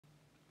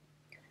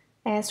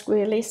As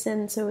we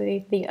listen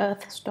to the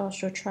Earth Store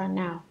Sutra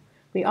now,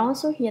 we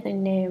also hear the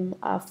name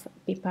of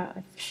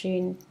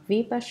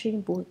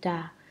Vipashin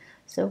Buddha.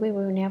 So we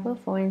will never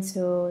fall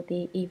into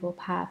the evil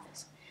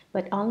paths,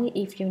 but only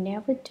if you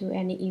never do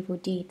any evil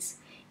deeds.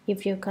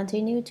 If you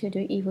continue to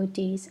do evil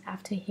deeds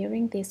after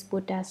hearing this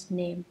Buddha's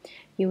name,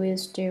 you will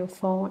still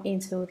fall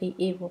into the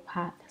evil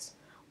paths.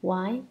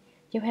 Why?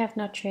 You have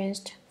not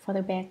changed for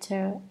the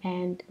better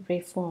and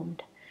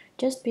reformed.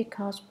 Just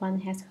because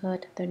one has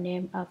heard the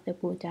name of the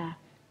Buddha,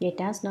 it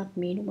does not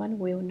mean one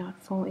will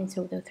not fall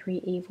into the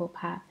three evil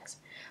paths.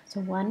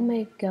 So one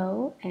may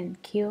go and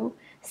kill,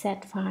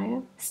 set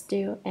fire,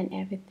 steal, and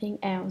everything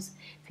else,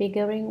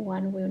 figuring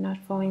one will not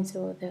fall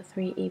into the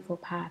three evil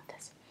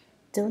paths.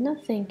 Do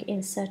not think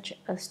in such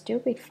a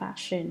stupid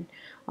fashion.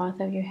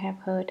 Although you have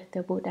heard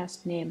the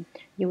Buddha's name,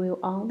 you will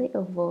only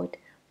avoid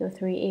the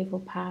three evil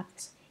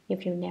paths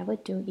if you never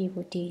do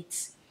evil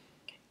deeds.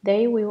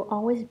 They will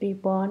always be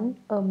born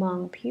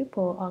among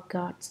people or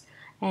gods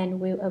and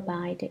will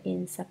abide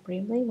in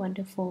supremely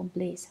wonderful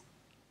bliss.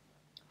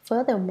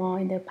 Furthermore,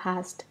 in the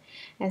past,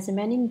 as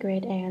many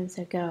great aeons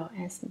ago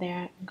as there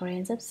are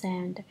grains of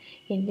sand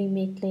in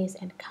limitless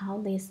and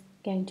countless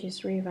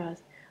Ganges rivers,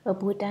 a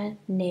Buddha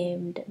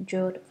named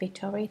Jod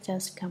Victory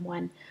thus come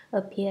one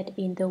appeared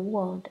in the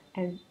world,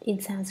 and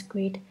in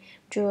Sanskrit,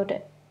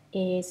 Jod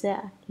is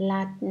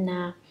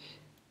Latna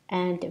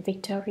and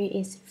victory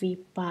is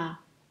Vipa.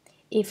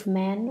 If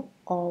men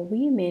or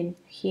women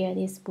hear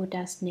this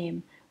Buddha's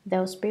name,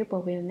 those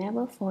people will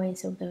never fall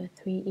into the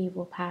three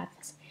evil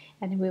paths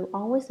and will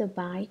always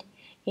abide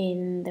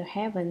in the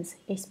heavens,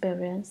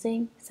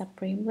 experiencing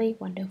supremely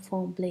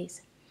wonderful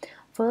bliss.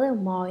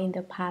 Furthermore, in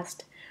the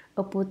past,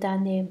 a Buddha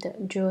named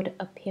Jod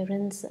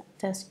Appearance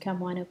thus come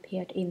one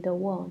appeared in the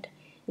world.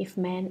 If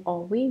men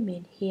or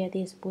women hear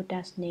this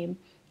Buddha's name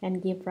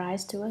and give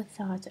rise to a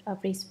thought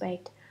of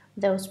respect,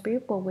 those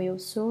people will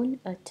soon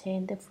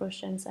attain the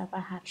fruitions of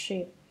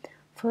arhatship.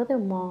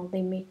 Furthermore,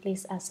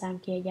 limitless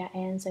Asamkhya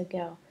aeons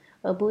ago,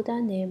 a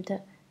Buddha named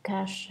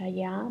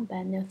Kashaya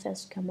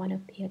Banathas Kaman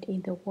appeared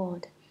in the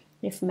world.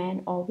 If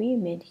men or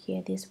women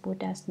hear this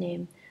Buddha's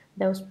name,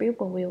 those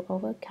people will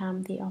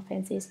overcome the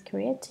offenses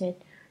created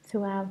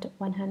throughout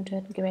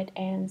 100 great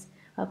aeons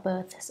of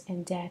births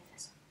and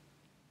deaths.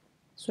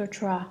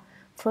 Sutra.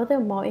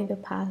 Furthermore, in the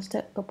past,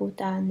 a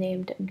Buddha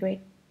named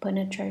Great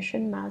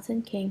Penetration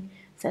Mountain King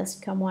thus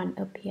come one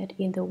appeared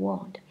in the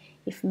world.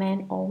 If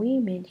men or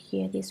women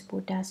hear this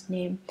Buddha's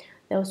name,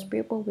 those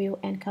people will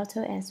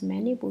encounter as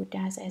many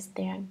Buddhas as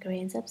there are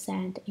grains of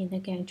sand in the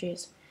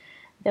Ganges.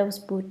 Those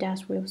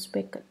Buddhas will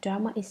speak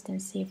Dharma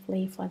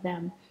extensively for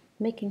them,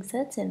 making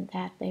certain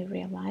that they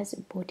realize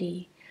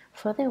Bodhi.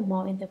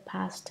 Furthermore, in the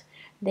past,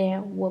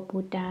 there were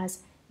Buddhas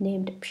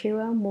named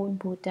Pure Moon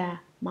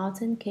Buddha,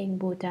 Mountain King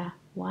Buddha,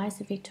 Wise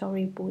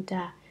Victory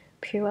Buddha,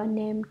 Pure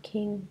Name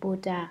King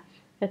Buddha,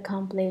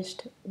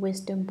 Accomplished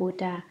Wisdom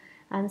Buddha,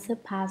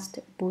 Unsurpassed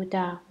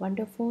Buddha,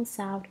 Wonderful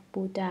Sound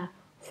Buddha,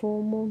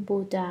 Full Moon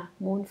Buddha,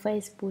 Moon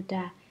Face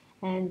Buddha,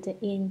 and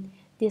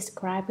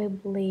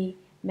indescribably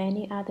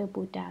many other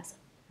Buddhas,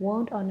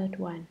 world honored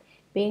one,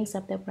 beings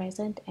of the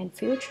present and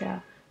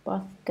future,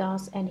 both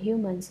gods and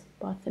humans,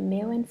 both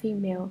male and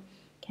female,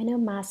 can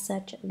amass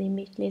such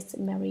limitless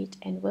merit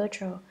and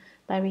virtue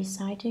by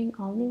reciting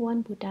only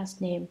one Buddha's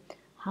name.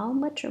 How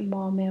much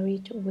more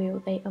merit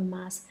will they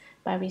amass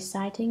by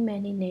reciting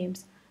many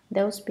names?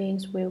 Those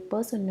beings will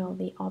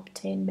personally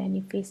obtain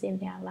benefits in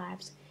their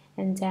lives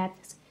and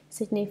deaths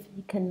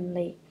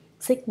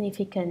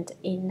significant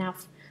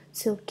enough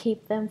to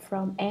keep them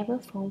from ever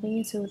falling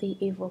into the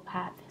evil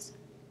paths.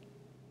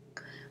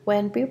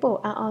 When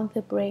people are on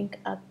the brink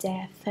of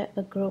death,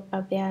 a group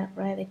of their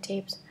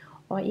relatives,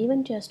 or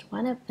even just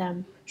one of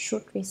them,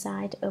 should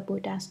recite a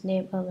Buddha's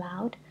name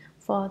aloud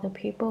for the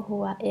people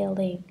who are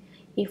ailing.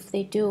 If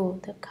they do,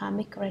 the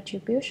karmic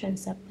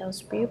retributions of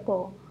those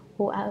people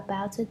who are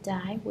about to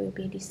die will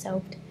be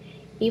dissolved.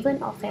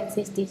 Even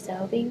offenses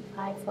deserving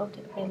fivefold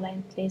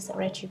relentless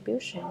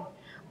retribution,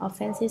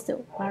 offenses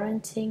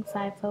warranting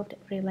fivefold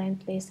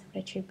relentless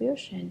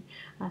retribution,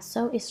 are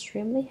so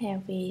extremely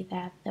heavy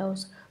that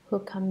those who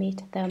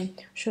commit them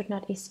should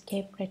not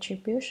escape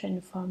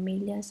retribution for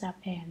millions of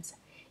aeons.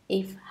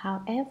 If,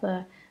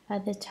 however,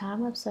 at the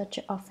time of such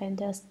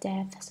offenders'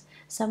 deaths,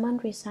 someone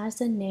recites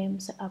the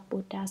names of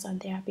Buddhas on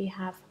their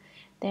behalf,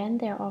 then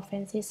their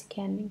offenses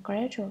can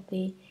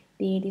gradually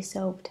be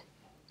dissolved.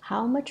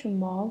 How much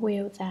more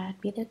will that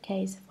be the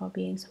case for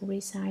beings who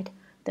recite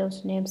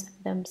those names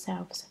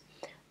themselves?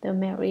 The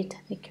merit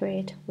they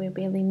create will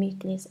be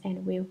limitless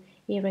and will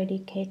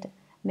eradicate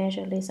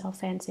measureless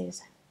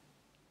offenses.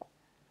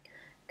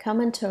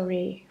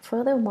 Commentary.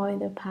 Furthermore, in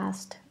the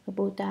past, a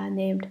Buddha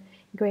named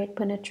Great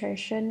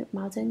Penetration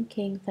Mountain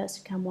King thus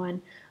come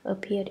one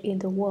appeared in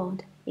the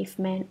world. If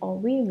men or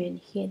women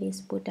hear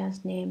this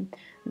Buddha's name,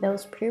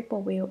 those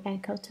people will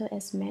encounter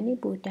as many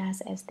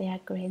Buddhas as there are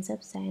grains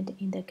of sand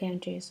in the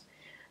Ganges.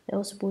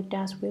 Those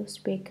Buddhas will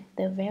speak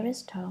the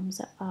various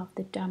terms of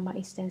the Dharma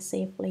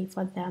extensively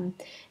for them,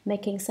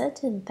 making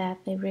certain that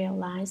they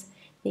realize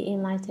the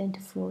enlightened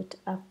fruit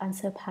of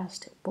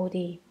unsurpassed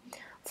Bodhi.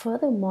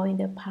 Furthermore, in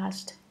the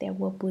past, there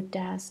were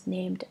Buddhas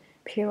named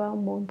Pure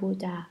Moon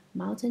Buddha,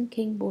 Mountain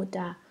King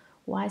Buddha,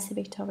 Wise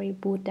Victory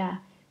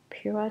Buddha,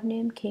 Pure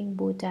Name King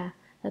Buddha,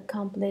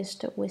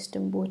 Accomplished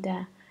Wisdom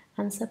Buddha,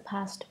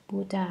 Unsurpassed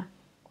Buddha,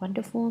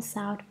 Wonderful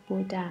Sound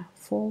Buddha,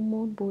 Full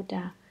Moon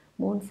Buddha,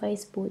 Moon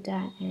Face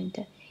Buddha,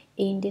 and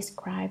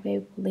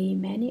indescribably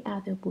many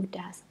other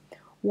Buddhas.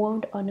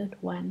 World Honored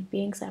One,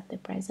 beings of the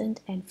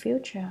present and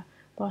future,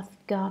 both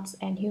gods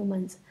and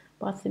humans,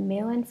 both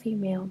male and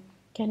female,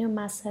 can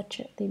amass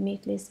such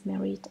limitless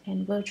merit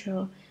and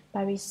virtue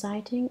by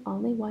reciting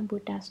only one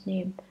Buddha's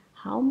name.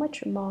 How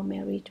much more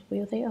merit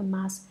will they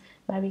amass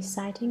by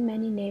reciting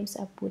many names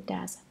of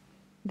Buddhas?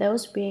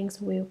 Those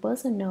beings will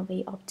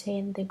personally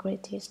obtain the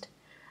greatest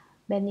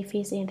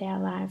benefits in their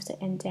lives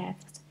and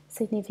deaths,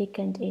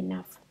 significant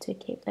enough to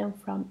keep them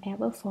from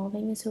ever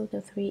falling into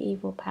the three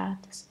evil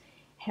paths: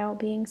 hell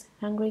beings,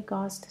 hungry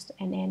ghosts,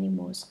 and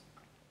animals.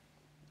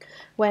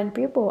 When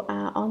people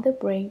are on the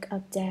brink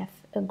of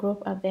death, a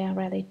group of their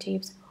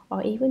relatives,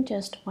 or even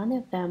just one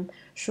of them,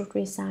 should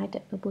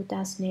recite the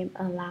Buddha's name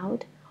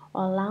aloud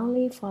or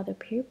loudly for the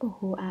people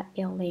who are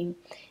ailing.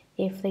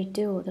 If they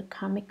do, the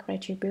karmic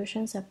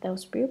retributions of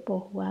those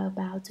people who are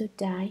about to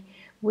die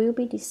will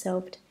be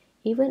dissolved,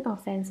 even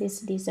offenses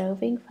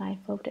deserving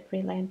fivefold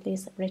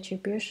relentless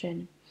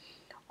retribution.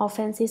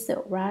 Offenses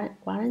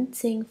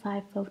warranting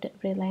fivefold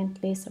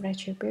relentless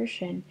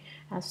retribution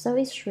are so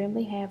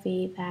extremely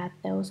heavy that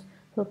those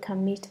who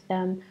commit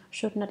them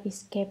should not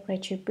escape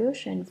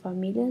retribution for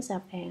millions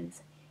of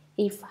ends.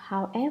 If,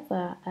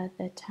 however, at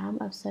the time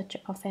of such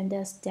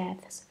offenders'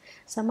 deaths,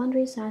 someone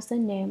recites the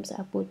names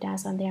of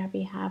Buddhas on their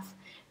behalf,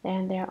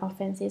 then their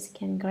offenses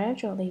can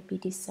gradually be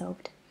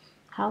dissolved.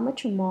 How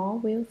much more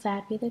will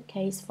that be the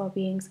case for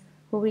beings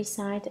who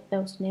recite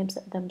those names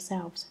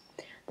themselves?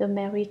 The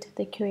merit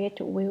they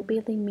create will be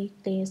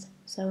limitless,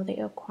 so they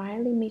acquire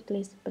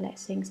limitless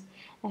blessings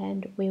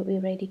and will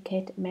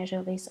eradicate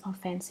measureless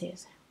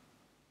offenses.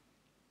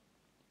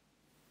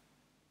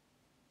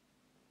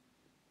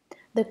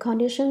 The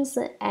conditions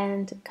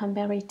and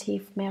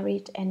comparative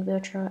merit and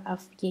virtue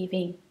of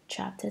giving,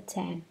 Chapter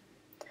 10.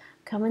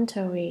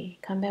 Commentary.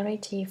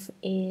 Comparative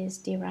is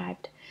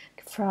derived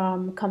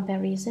from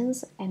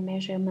comparisons and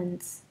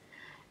measurements.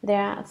 There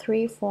are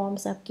three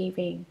forms of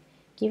giving: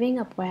 giving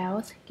of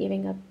wealth,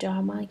 giving of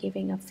Dharma,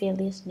 giving of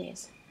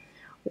fearlessness.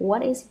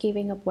 What is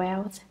giving of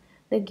wealth?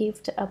 The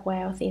gift of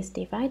wealth is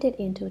divided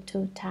into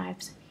two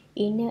types: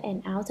 inner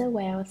and outer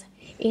wealth.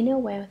 Inner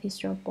wealth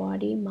is your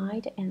body,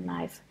 mind, and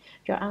life.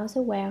 Your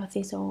outer wealth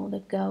is all the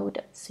gold,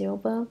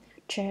 silver,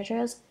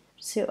 treasures,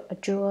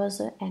 jewels,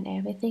 and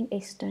everything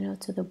external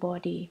to the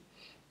body.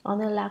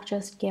 On a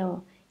larger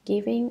scale,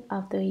 giving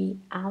of the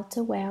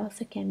outer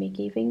wealth can be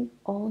giving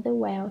all the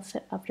wealth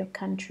of your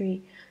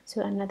country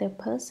to another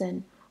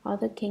person, or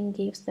the king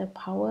gives the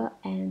power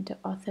and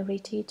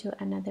authority to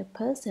another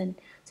person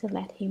to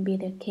let him be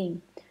the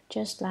king.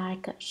 Just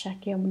like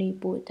Shakyamuni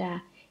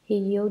Buddha, he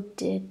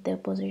yielded the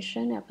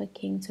position of a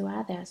king to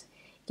others,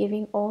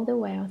 giving all the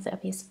wealth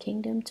of his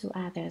kingdom to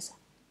others.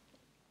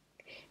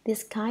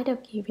 This kind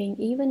of giving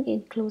even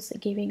includes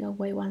giving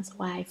away one's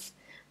wife.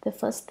 The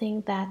first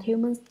thing that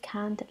humans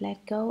can't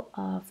let go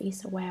of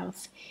is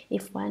wealth.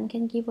 If one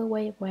can give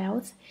away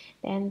wealth,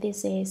 then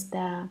this is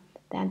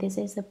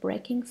the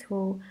breaking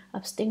through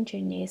of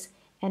stinginess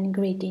and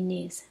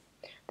greediness.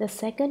 The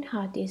second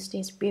hardest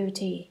is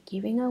beauty.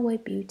 Giving away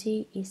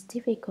beauty is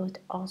difficult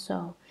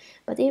also.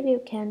 But if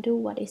you can do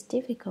what is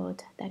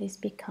difficult, that is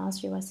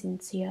because you are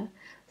sincere.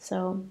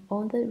 So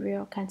all the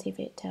real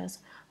cultivators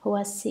who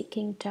are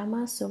seeking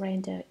Dharma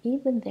surrender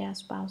even their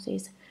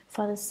spouses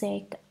for the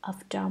sake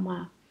of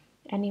Dharma.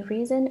 Any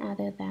reason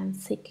other than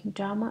seeking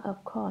Dharma,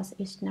 of course,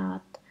 is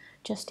not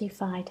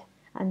justified.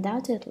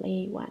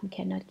 Undoubtedly, one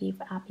cannot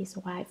give up his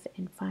wife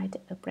and find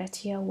a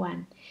prettier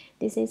one.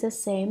 This is the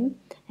same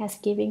as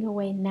giving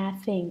away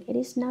nothing. It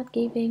is not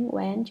giving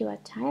when you are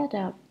tired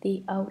of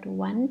the old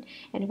one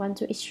and want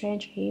to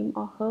exchange him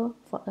or her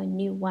for a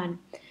new one.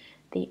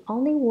 The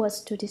only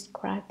words to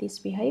describe this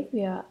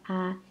behavior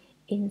are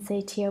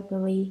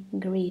insatiably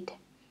greed.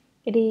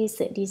 It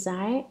is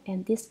desire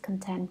and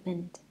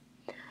discontentment.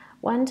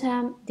 One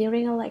time,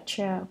 during a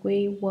lecture,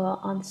 we were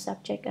on the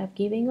subject of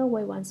giving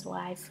away one's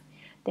wife.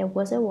 There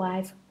was a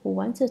wife who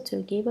wanted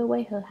to give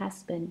away her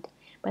husband,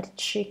 but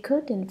she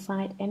couldn't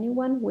find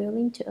anyone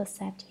willing to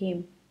accept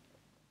him.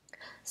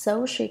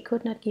 So she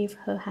could not give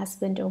her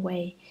husband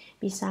away.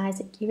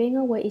 Besides giving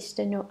away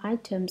external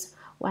items,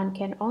 one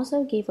can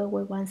also give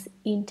away one's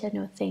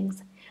internal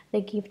things.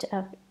 The gift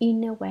of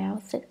inner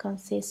wealth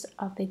consists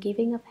of the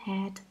giving of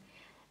head,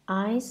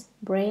 eyes,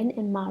 brain,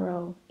 and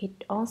marrow.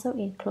 It also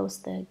includes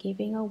the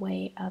giving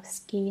away of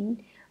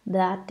skin,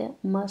 blood,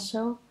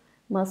 muscle,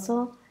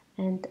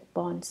 and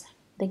bones.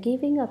 The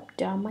giving of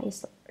Dharma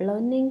is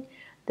learning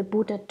the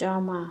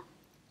Buddhadharma,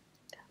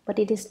 but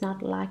it is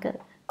not like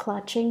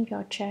clutching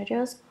your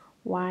treasures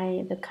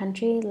while the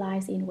country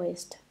lies in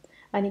waste.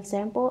 An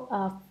example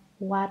of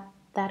what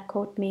that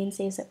quote means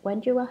is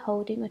when you are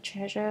holding a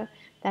treasure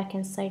that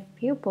can save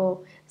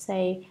people,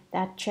 say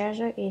that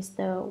treasure is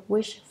the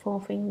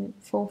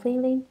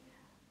wish-fulfilling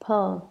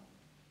pearl.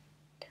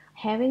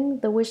 Having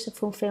the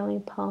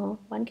wish-fulfilling pearl,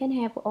 one can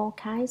have all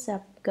kinds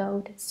of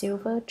gold,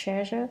 silver,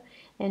 treasure,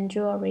 and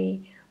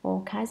jewelry,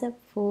 all kinds of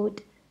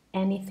food,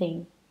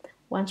 anything.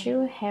 Once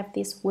you have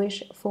this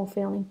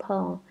wish-fulfilling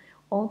pearl,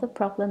 all the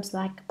problems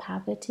like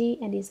poverty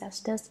and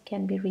disasters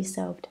can be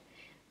resolved.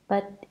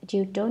 But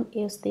you don't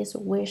use this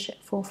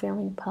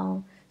wish-fulfilling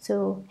pearl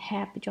to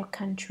help your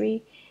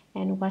country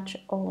and watch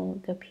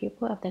all the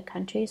people of the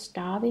country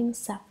starving,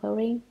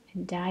 suffering,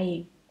 and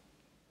dying.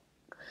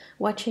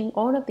 Watching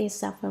all of this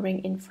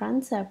suffering in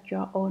front of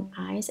your own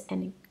eyes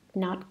and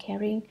not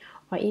caring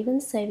or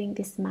even saving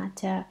this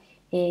matter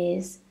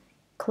is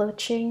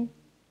clutching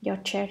your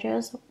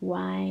treasures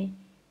while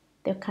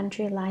the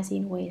country lies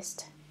in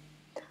waste.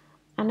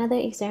 Another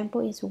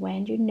example is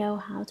when you know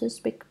how to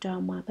speak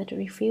Dharma but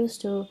refuse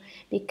to,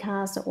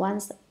 because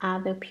once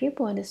other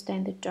people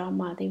understand the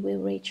Dharma, they will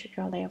reach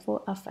your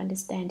level of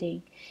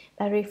understanding.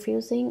 By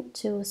refusing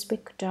to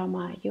speak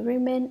Dharma, you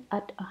remain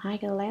at a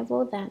higher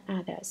level than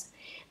others.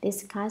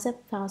 These kinds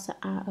of thoughts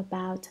are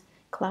about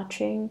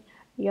clutching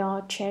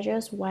your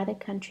treasures while the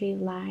country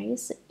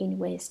lies in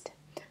waste.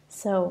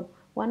 So,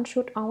 one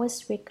should always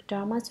speak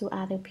Dharma to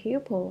other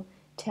people,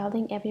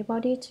 telling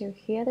everybody to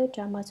hear the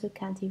Dharma to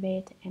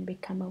cultivate and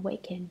become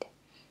awakened.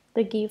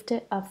 The gift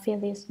of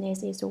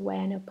fearlessness is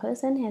when a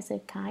person has a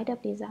kind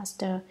of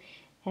disaster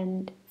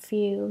and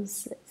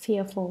feels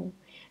fearful.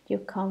 You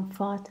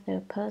comfort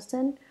the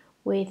person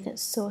with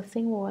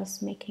soothing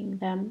words, making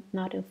them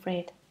not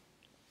afraid.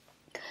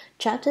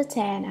 Chapter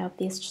 10 of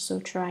this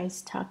sutra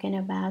is talking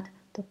about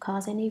the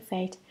cause and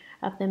effect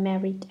of the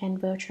merit and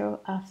virtue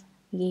of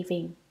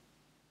giving.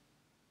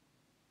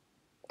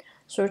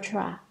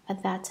 Sutra.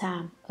 At that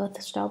time,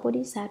 Earth-star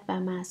Bodhisattva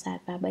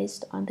Mahasattva,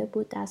 based on the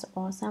Buddha's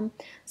awesome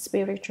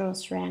spiritual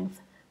strength,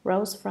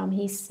 rose from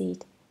his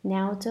seat,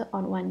 knelt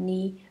on one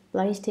knee,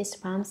 placed his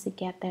palms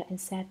together, and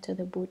said to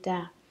the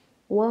Buddha,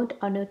 "World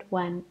honored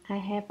one, I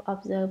have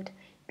observed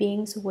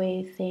beings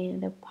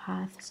within the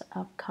paths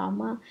of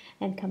karma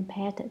and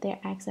compared their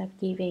acts of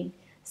giving.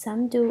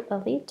 Some do a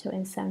little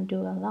and some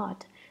do a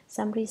lot.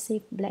 Some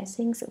receive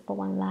blessings for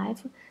one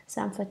life,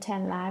 some for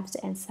 10 lives,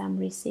 and some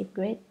receive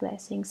great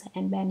blessings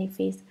and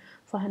benefits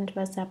for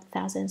hundreds of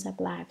thousands of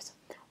lives.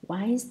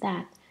 Why is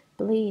that?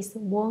 Please,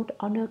 world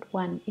honored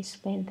one,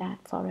 explain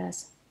that for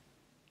us."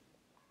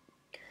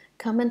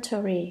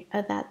 Commentary.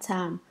 At that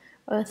time,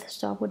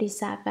 Earth-star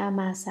Bodhisattva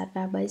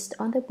Mahasattva, based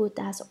on the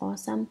Buddha's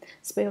awesome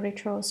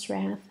spiritual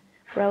strength,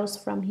 rose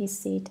from his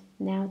seat,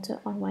 knelt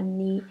on one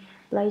knee,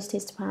 placed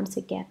his palms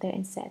together,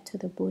 and said to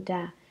the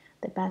Buddha,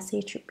 "The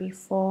passage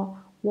before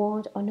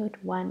world honored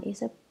one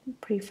is a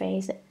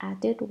preface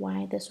added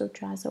while the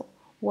sutras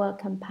were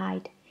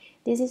compiled.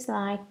 This is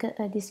like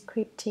a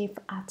descriptive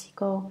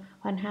article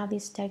on how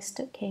this text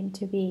came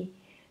to be.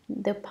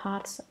 The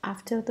parts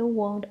after the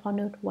world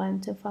honored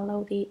one to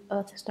follow the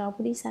Earth-star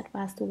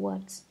Bodhisattva's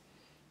words.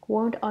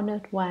 World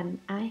honored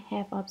one, I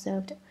have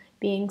observed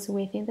beings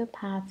within the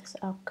paths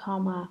of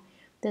karma.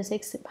 The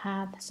 6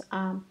 paths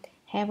are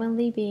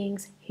heavenly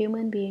beings,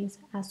 human beings,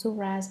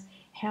 asuras,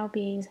 hell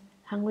beings,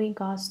 hungry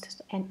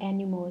ghosts, and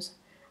animals.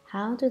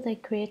 How do they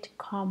create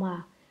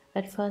karma?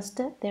 At first,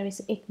 there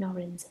is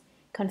ignorance,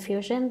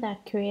 confusion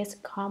that creates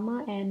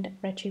karma and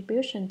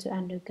retribution to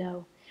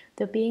undergo.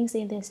 The beings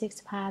in the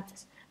 6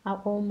 paths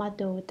are all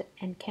muddled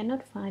and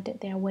cannot find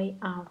their way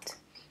out,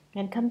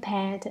 and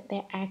compared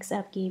their acts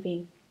of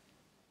giving.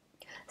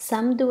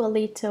 Some do a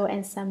little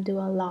and some do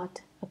a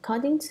lot.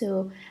 According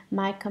to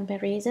my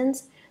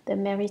comparisons, the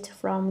merit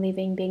from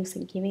living beings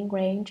giving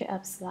range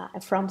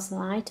from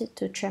slight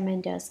to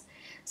tremendous.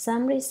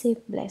 Some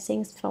receive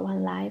blessings for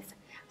one life,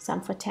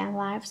 some for 10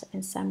 lives,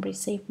 and some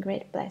receive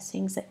great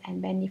blessings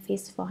and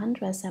benefits for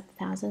hundreds of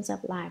thousands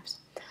of lives.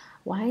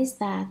 Why is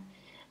that?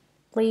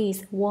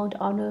 Please, world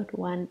honored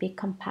one, be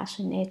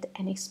compassionate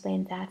and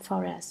explain that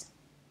for us."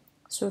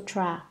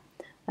 Sutra.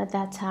 At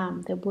that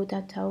time, the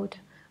Buddha told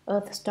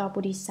Earth-star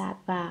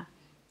Bodhisattva,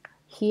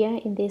 "Here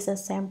in this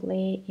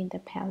assembly in the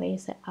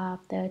palace of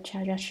the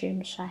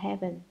Charashimsha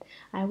heaven,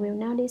 I will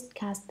now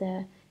discuss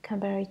the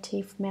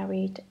comparative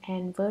merit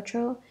and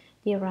virtue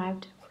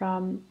derived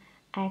from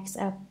acts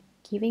of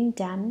giving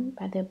done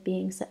by the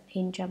beings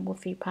in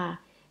Jambudvipa.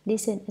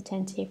 Listen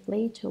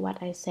attentively to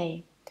what I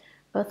say."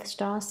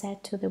 Earth-star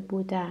said to the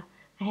Buddha,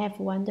 "I have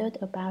wondered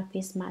about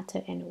this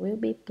matter and will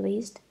be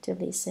pleased to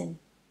listen."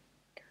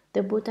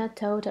 The Buddha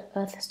told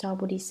Earth-star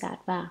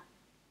Bodhisattva,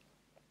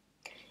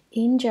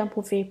 "In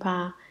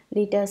Jambudvipa,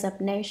 leaders of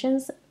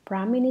nations,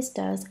 prime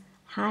ministers,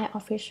 high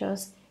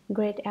officials,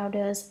 great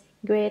elders,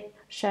 great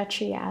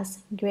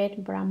kshatriyas,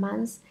 great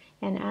brahmans,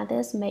 and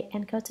others may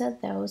encounter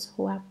those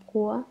who are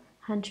poor,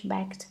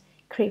 hunchbacked,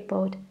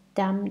 crippled,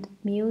 dumb,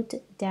 mute,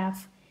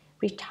 deaf,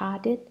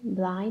 retarded,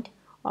 blind,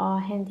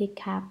 or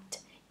handicapped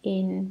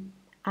in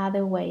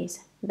other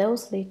ways.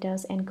 Those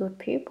leaders and good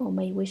people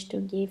may wish to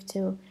give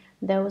to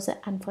those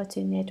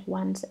unfortunate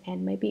ones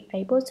and may be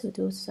able to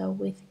do so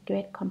with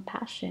great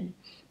compassion,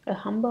 a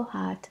humble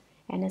heart,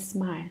 and a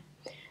smile.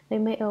 They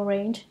may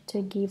arrange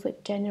to give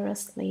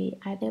generously,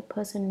 either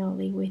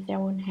personally with their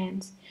own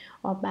hands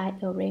or by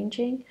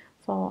arranging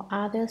for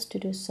others to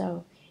do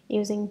so,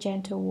 using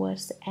gentle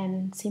words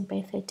and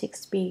sympathetic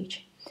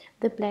speech.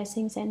 The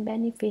blessings and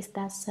benefits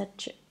that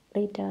such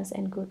leaders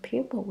and good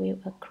people will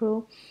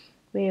accrue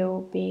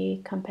will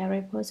be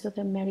comparable to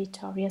the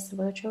meritorious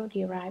virtue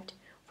derived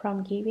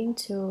from giving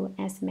to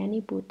as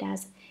many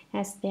Buddhas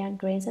as there are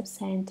grains of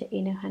sand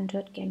in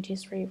 100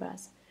 Ganges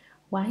rivers.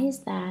 Why is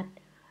that?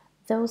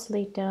 Those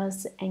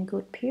leaders and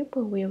good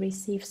people will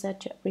receive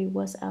such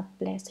rewards of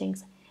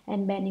blessings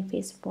and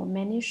benefits for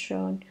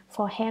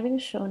having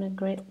shown a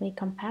greatly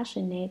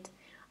compassionate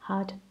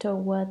heart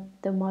toward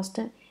the most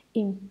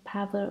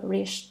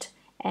impoverished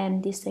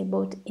and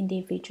disabled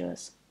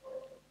individuals.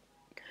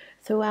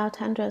 Throughout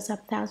hundreds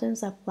of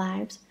thousands of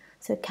lives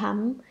to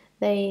come,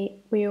 they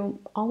will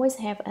always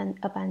have an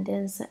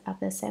abundance of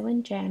the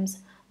 7 gems,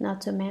 not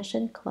to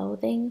mention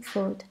clothing,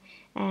 food,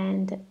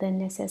 and the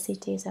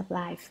necessities of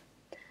life.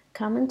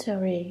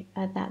 Commentary.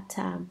 At that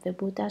time, the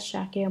Buddha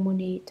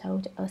Shakyamuni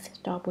told Earth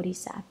Star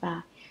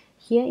Bodhisattva,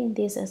 "Here in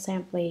this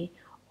assembly,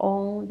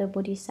 all the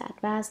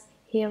Bodhisattvas,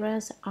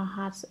 hearers,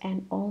 arhats,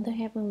 and all the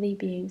heavenly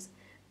beings,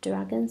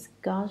 dragons,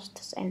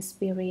 ghosts, and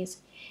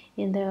spirits,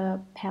 in the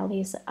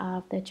palace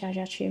of the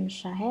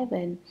Jajachimsha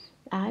heaven,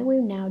 I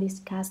will now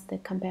discuss the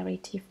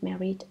comparative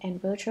merit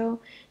and virtue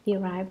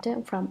derived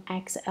from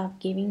acts of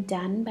giving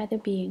done by the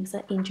beings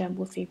in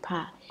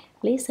Jambudvipa.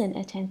 Listen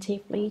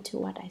attentively to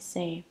what I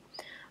say."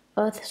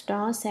 Earth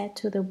Star said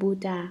to the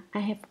Buddha, "I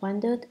have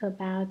wondered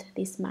about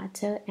this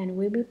matter and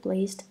will be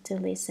pleased to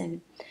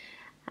listen."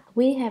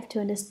 We have to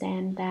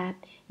understand that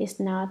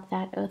it's not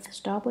that Earth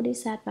Star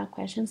Bodhisattva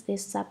questions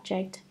this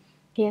subject.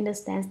 He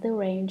understands the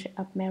range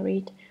of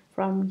merit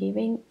from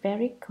giving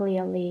very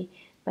clearly,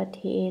 but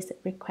he is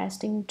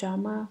requesting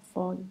Dharma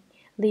for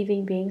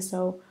living beings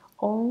so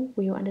all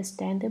will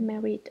understand the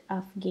merit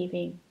of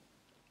giving.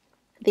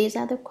 These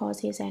are the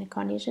causes and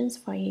conditions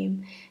for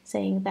him,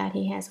 saying that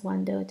he has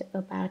wondered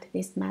about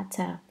this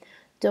matter.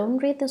 Don't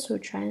read the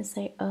Sutra and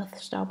say Earth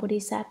Star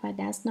Bodhisattva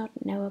does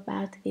not know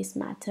about this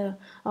matter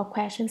or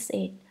questions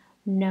it.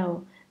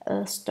 No,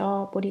 Earth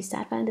Star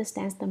Bodhisattva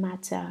understands the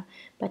matter,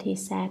 but he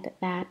said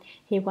that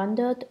he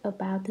wondered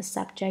about the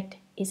subject.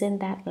 Isn't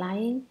that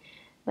lying?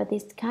 But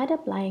this kind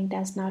of lying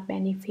does not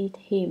benefit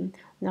him,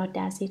 nor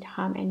does it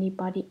harm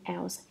anybody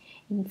else.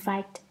 In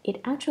fact, it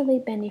actually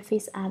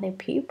benefits other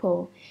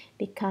people,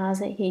 because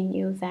he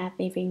knew that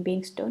living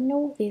beings don't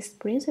know this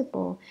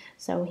principle,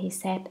 so he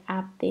set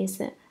up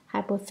this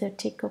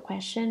hypothetical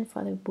question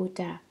for the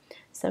Buddha.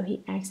 So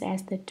he acts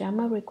as the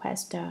Dharma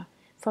requester.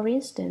 For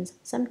instance,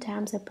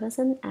 sometimes a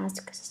person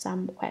asks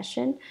some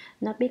question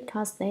not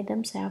because they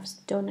themselves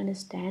don't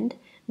understand,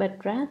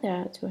 but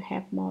rather to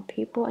have more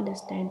people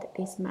understand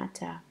this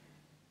matter.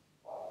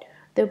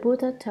 The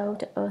Buddha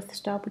told Earth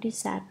Star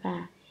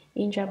Bodhisattva,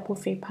 in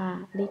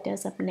Jambudvipa,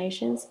 leaders of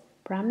nations,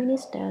 prime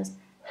ministers,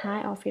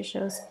 high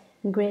officials,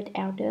 great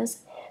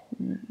elders,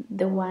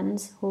 the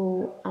ones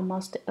who are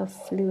most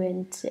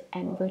affluent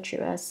and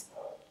virtuous.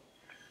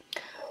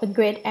 A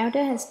great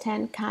elder has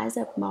 10 kinds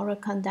of moral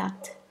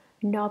conduct: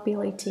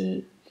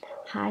 nobility,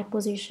 high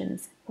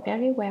positions,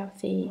 very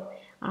wealthy,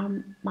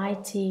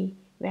 mighty,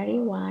 very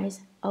wise,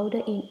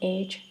 older in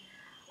age,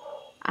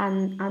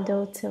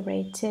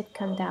 unadulterated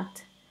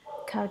conduct,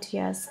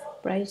 courteous,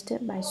 praised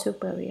by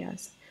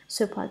superiors,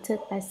 supported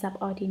by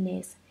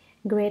subordinates.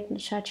 Great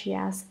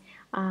Kshatriyas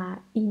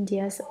are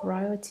India's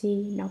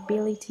royalty,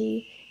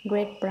 nobility.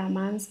 Great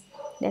Brahmins,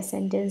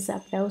 descendants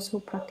of those who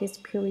practice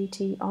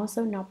purity,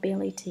 also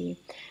nobility.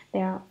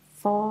 There are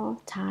 4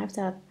 types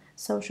of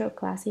social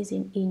classes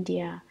in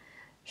India: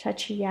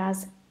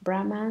 Kshatriyas,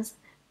 Brahmins,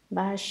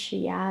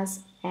 Vaishyas,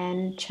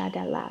 and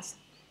Chadalas.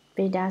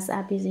 Vedas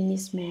are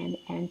businessmen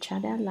and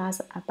Chadalas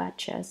are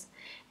butchers,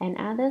 and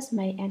others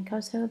may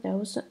encounter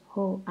those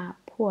who are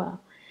poor.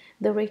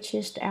 The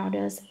richest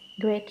elders,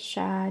 great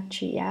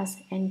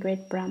Kshatriyas, and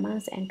great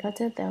Brahmins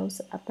encounter those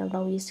of the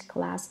lowest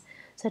class,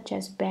 such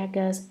as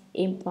beggars,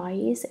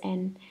 employees,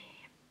 and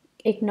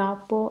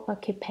ignoble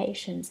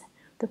occupations.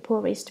 The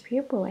poorest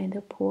people and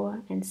the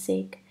poor and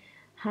sick,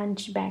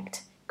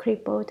 hunchbacked,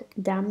 crippled,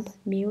 dumb,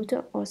 mute,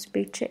 or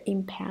speech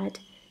impaired,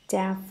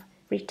 deaf,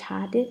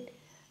 retarded,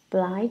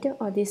 blind,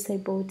 or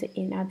disabled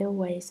in other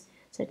ways,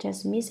 such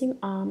as missing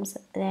arms,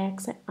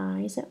 legs,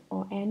 eyes,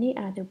 or any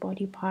other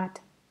body part.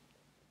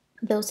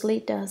 Those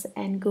leaders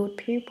and good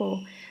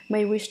people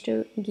may wish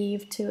to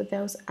give to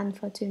those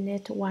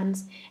unfortunate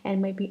ones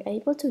and may be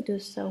able to do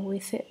so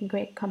with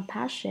great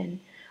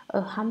compassion,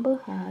 a humble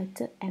heart,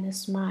 and a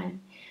smile.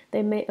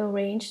 They may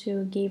arrange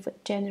to give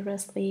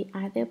generously,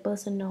 either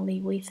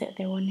personally with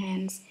their own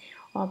hands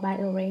or by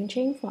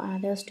arranging for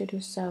others to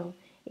do so,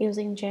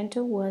 using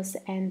gentle words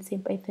and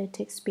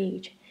sympathetic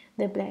speech.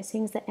 The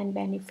blessings and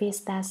benefits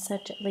that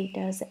such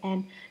leaders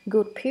and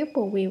good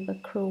people will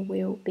accrue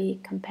will be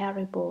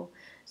comparable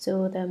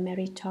So the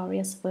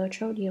meritorious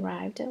virtue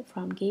derived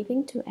from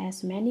giving to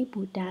as many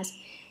Buddhas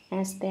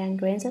as there are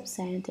grains of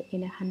sand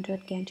in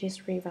 100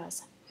 Ganges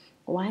rivers.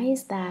 Why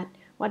is that?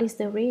 What is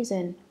the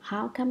reason?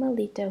 How come a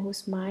leader who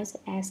smiles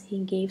as he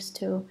gives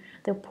to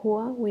the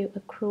poor will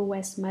accrue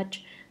as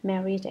much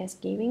merit as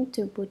giving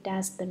to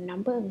Buddhas the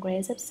number of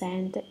grains of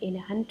sand in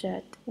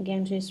 100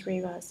 Ganges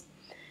rivers?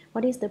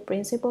 What is the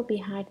principle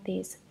behind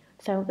this?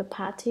 Though the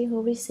party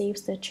who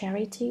receives the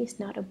charity is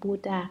not a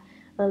Buddha,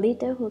 a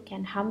leader who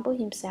can humble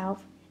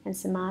himself and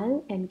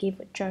smile and give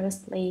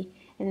joyously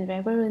and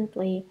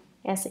reverently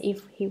as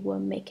if he were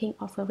making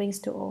offerings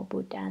to all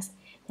Buddhas,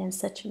 then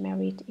such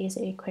merit is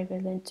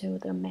equivalent to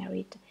the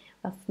merit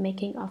of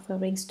making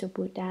offerings to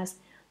Buddhas,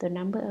 the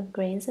number of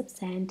grains of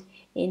sand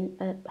in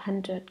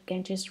 100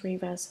 Ganges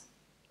rivers.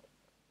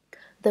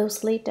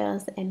 Those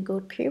leaders and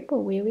good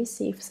people will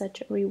receive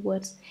such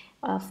rewards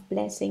of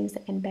blessings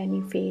and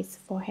benefits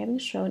for having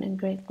shown a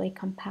greatly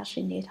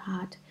compassionate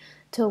heart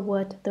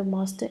toward the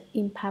most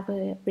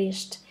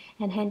impoverished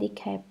and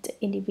handicapped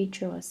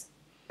individuals.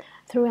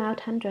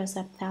 Throughout hundreds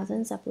of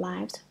thousands of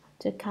lives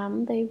to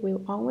come, they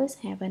will always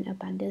have an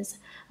abundance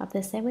of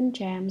the 7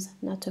 gems,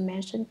 not to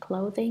mention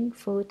clothing,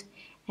 food,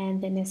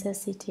 and the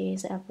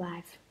necessities of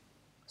life.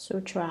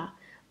 Sutra.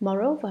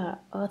 Moreover,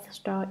 earth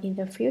store in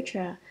the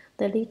future,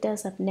 the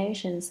leaders of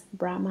nations,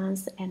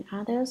 Brahmins, and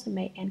others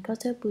may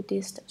encounter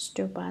Buddhist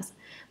stupas,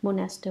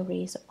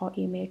 monasteries, or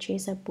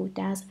images of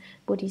Buddhas,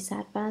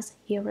 Bodhisattvas,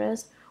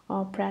 heroes,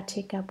 or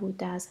Pratika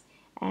Buddhas,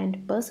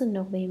 and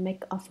personally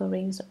make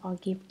offerings or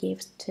give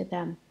gifts to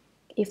them.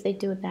 If they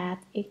do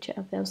that, each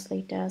of those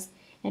leaders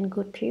and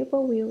good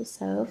people will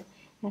serve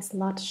as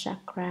Lord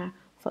Chakra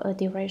for a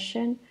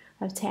duration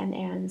of 10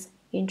 aeons,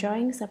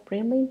 enjoying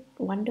supremely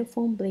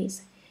wonderful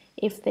bliss.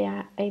 If they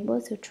are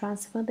able to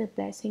transfer the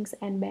blessings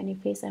and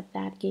benefits of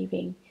that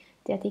giving,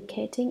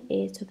 dedicating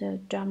it to the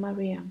Dharma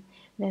realm,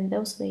 then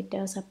those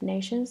leaders of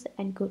nations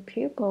and good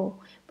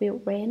people will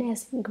reign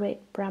as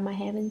great Brahma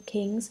heaven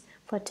kings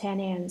for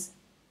 10 aeons.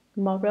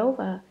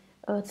 Moreover,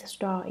 earth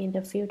store in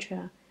the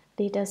future,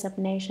 leaders of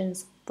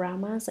nations,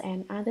 Brahmas,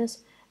 and others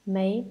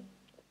may,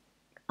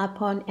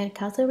 upon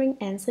encountering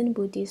ancient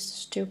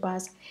Buddhist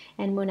stupas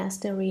and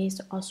monasteries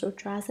or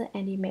sutras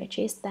and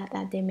images that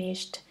are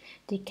damaged,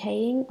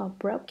 decaying, or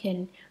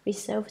broken,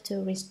 resolve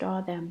to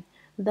restore them.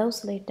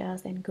 Those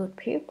leaders and good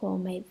people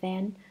may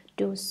then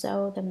do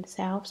so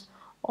themselves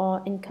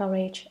or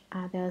encourage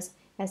others,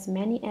 as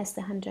many as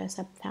the hundreds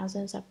of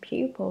thousands of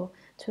people,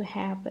 to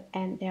have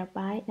and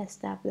thereby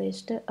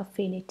establish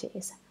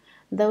affinities.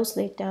 Those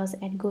leaders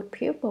and good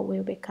people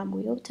will become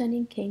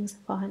wheel-turning kings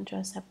for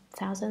hundreds of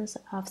thousands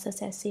of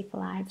successive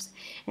lives,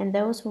 and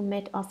those who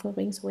made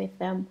offerings with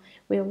them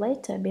will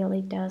later be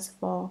leaders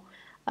for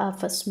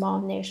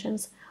small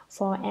nations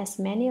for as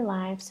many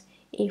lives,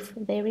 if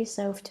they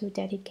resolve to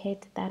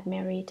dedicate that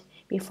merit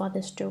before the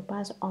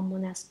stupas or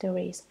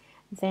monasteries.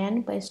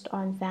 Then, based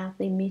on that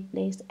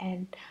limitless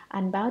and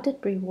unbounded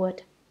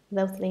reward,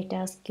 those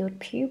leaders, good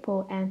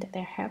people, and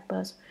their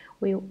helpers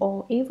will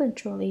all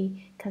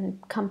eventually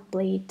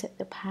complete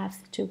the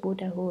path to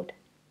Buddhahood.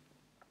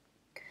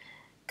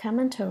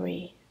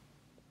 Commentary.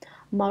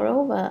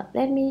 Moreover,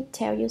 let me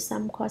tell you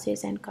some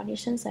causes and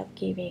conditions of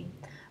giving.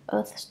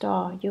 Earth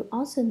store, you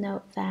also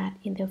note that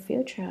in the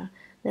future,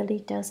 the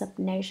leaders of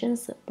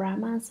nations,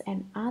 Brahmins,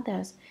 and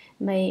others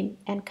may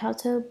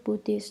encounter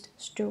Buddhist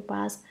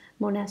stupas,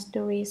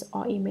 monasteries,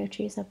 or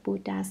images of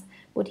Buddhas,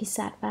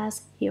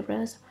 Bodhisattvas,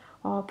 heroes,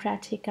 or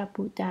Pratika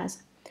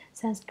Buddhas.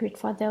 Sanskrit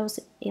for those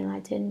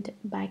enlightened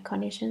by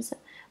conditions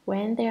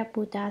when there are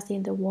Buddhas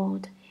in the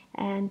world,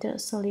 and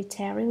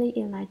solitarily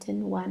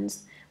enlightened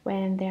ones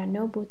when there are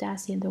no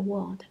Buddhas in the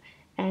world,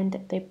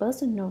 and they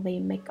personally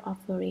make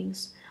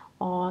offerings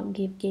or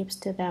give gifts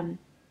to them.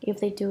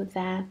 If they do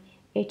that,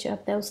 each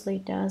of those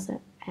leaders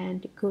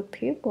and good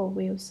people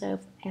will serve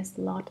as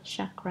Lord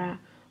Chakra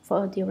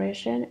for a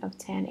duration of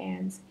 10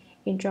 aeons,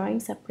 enjoying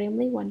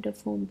supremely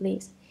wonderful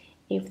bliss.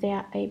 If they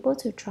are able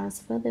to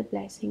transfer the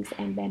blessings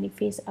and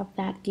benefits of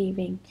that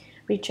giving,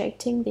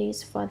 rejecting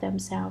these for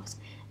themselves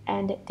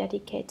and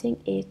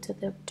dedicating it to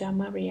the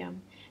Dharma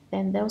realm,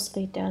 then those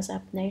leaders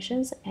of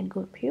nations and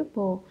good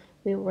people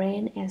will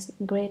reign as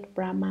great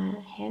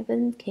Brahma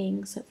heaven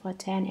kings for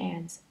 10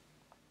 aeons.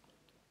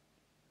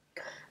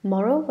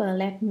 Moreover,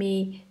 let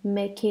me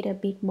make it a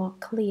bit more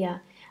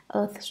clear.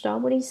 Earth store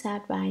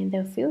Bodhisattva in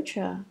the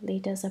future,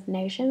 leaders of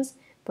nations,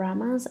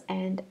 Brahmins,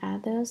 and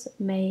others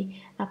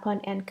may,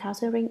 upon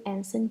encountering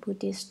ancient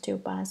Buddhist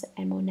stupas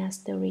and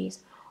monasteries,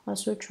 or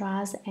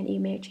sutras and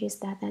images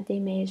that are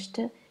damaged,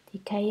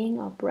 decaying,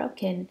 or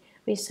broken,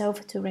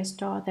 resolve to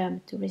restore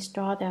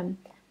them,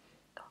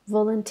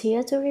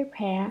 volunteer to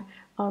repair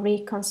or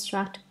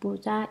reconstruct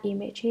Buddha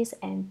images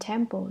and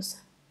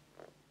temples.